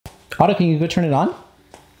Otto, can you go turn it on?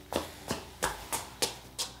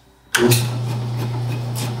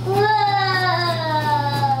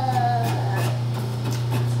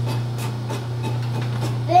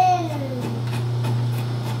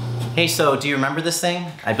 Hey, so do you remember this thing?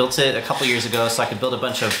 I built it a couple years ago so I could build a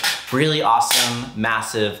bunch of really awesome,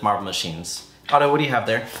 massive marble machines. Otto, what do you have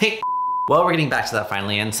there? Hey! Well, we're getting back to that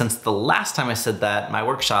finally, and since the last time I said that, my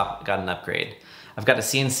workshop got an upgrade. I've got a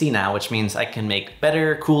CNC now, which means I can make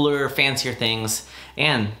better, cooler, fancier things,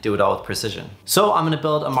 and do it all with precision. So I'm gonna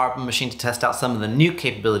build a marble machine to test out some of the new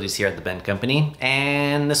capabilities here at the Bend Company,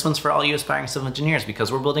 and this one's for all you aspiring civil engineers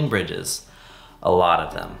because we're building bridges. A lot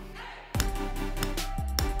of them.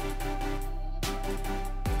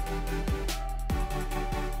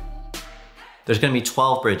 There's gonna be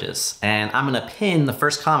 12 bridges, and I'm gonna pin the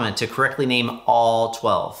first comment to correctly name all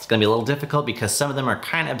 12. It's gonna be a little difficult because some of them are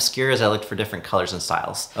kind of obscure as I looked for different colors and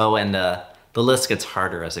styles. Oh, and the list gets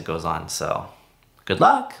harder as it goes on, so good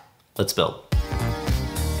luck. Let's build.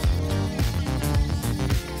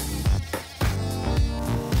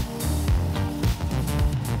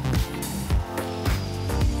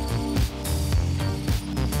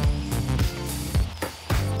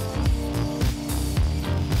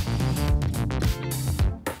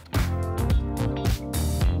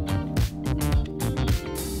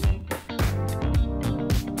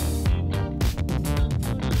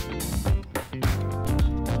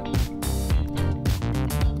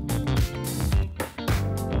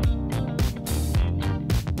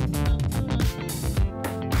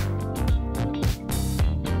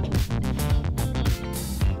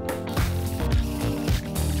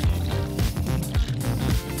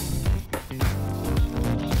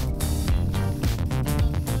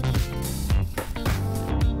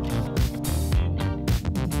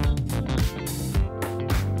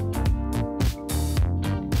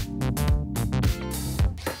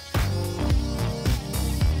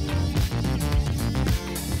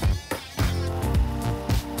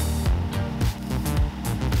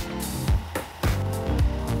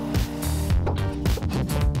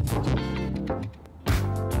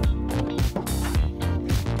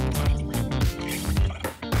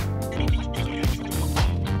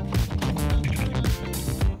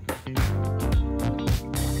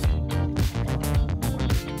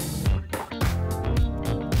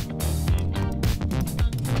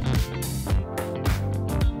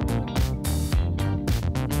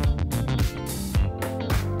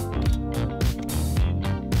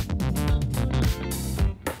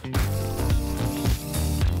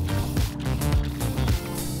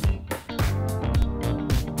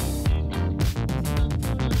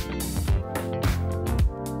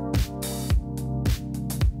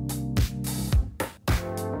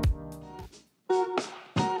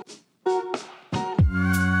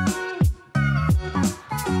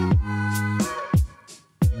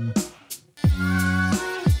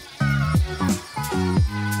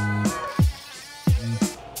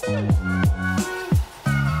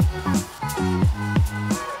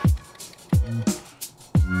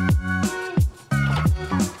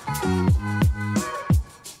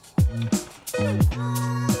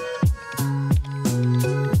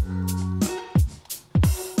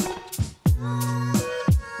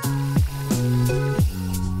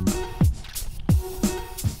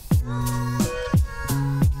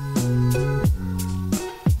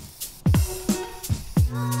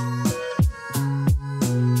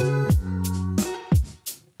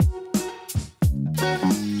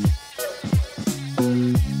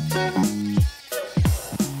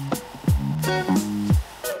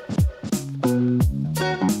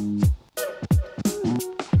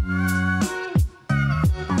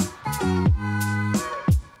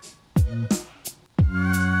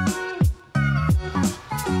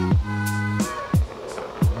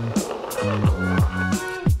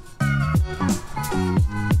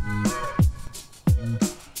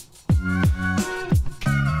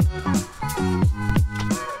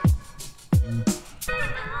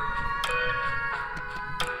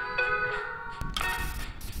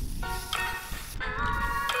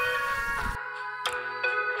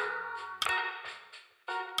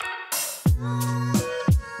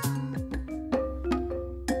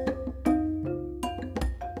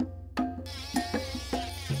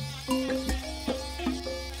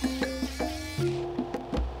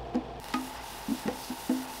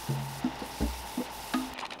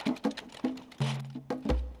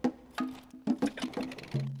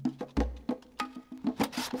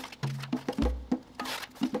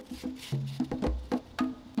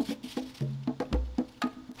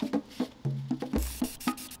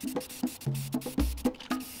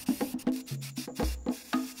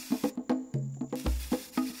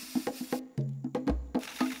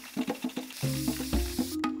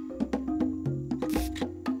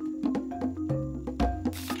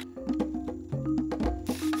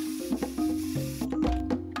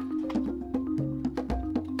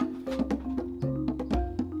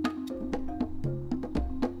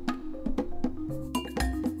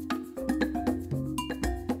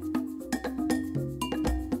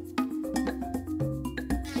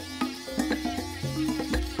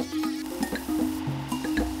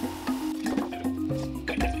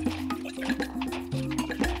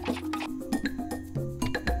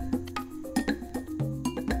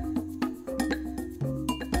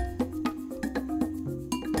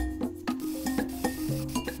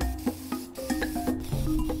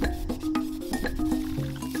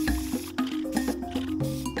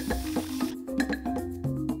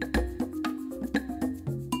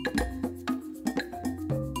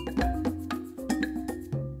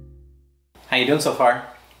 How you doing so far?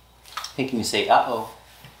 Hey, can you say uh-oh?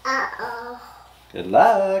 Uh-oh. Good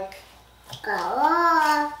luck. Good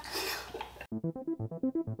luck.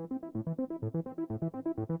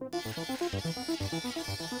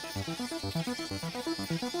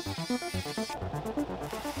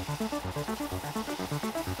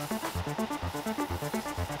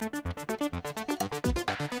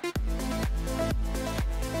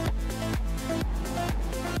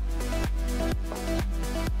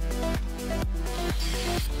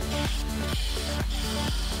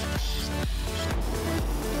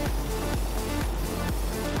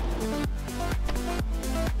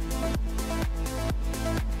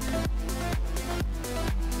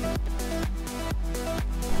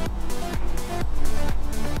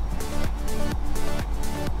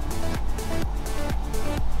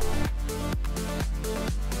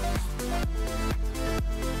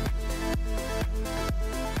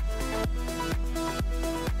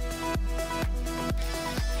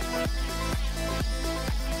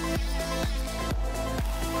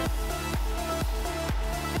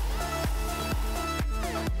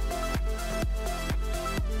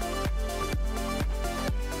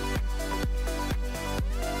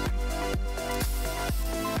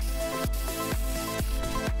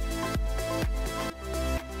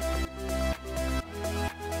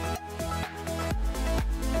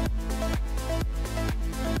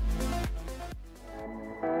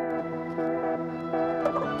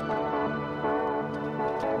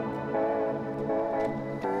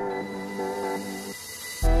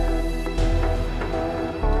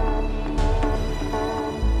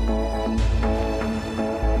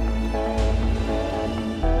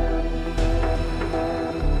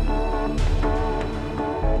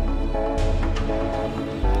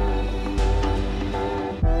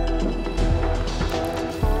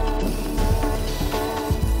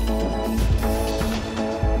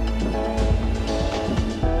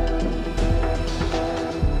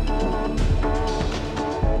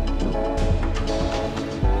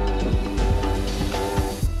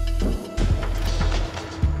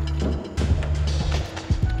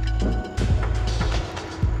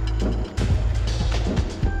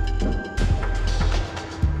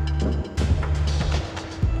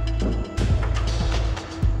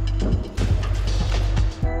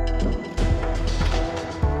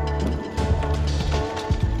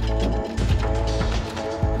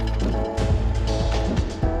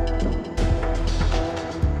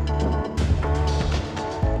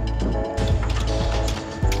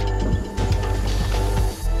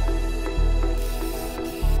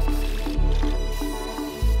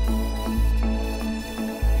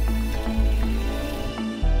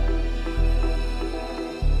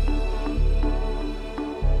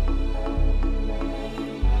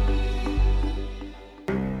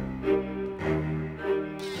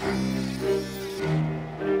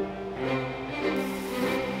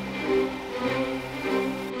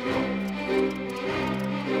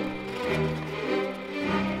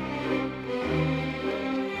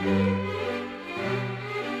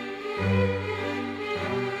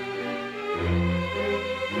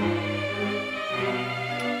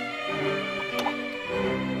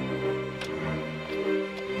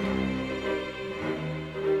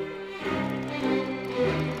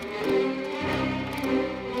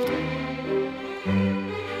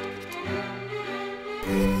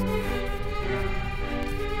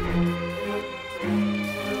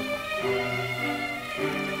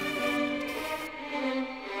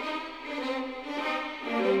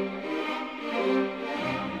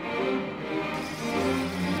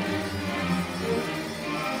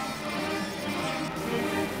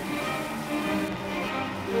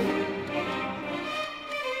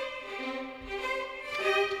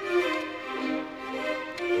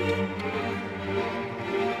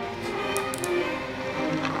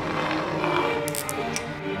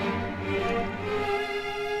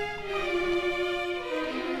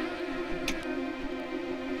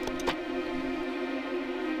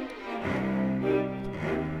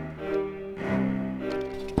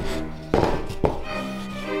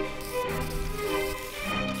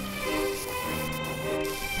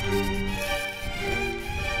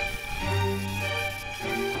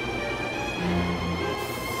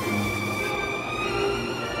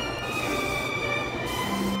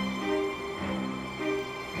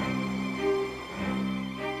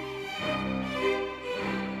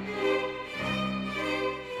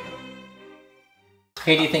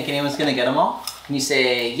 Hey, do you think anyone's gonna get them all? Can you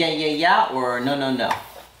say yeah, yeah, yeah, or no, no, no?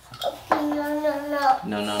 No, no, no.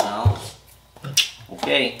 No, no, no.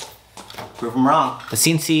 Okay, prove them wrong. The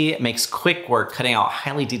CNC makes quick work cutting out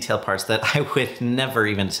highly detailed parts that I would never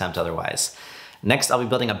even attempt otherwise. Next, I'll be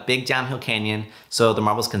building a big downhill canyon so the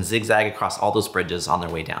marbles can zigzag across all those bridges on their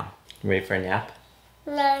way down. You ready for a nap?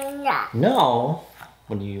 No. No.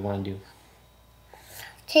 What do you want to do?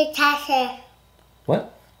 Taser.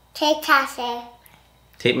 What? Taser.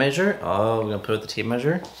 Tape measure? Oh, we're gonna put with the tape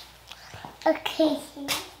measure? Okay.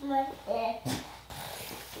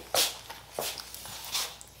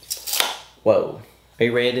 Whoa. Are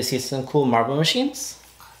you ready to see some cool marble machines?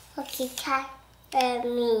 Okay,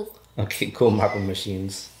 me. Okay, cool marble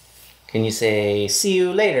machines. Can you say, see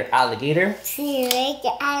you later, alligator? See you later,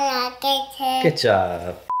 alligator. Good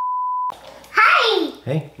job. Hi!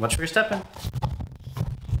 Hey, watch where you're stepping.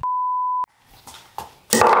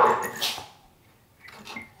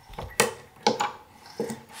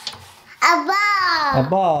 A ball. A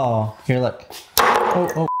ball. Here, look.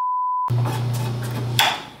 Oh.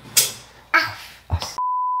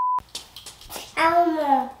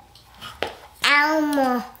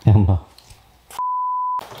 Elmo. Elmo.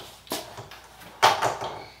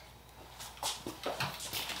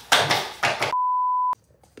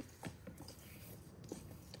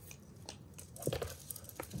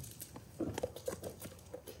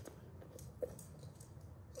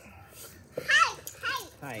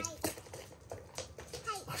 Hi.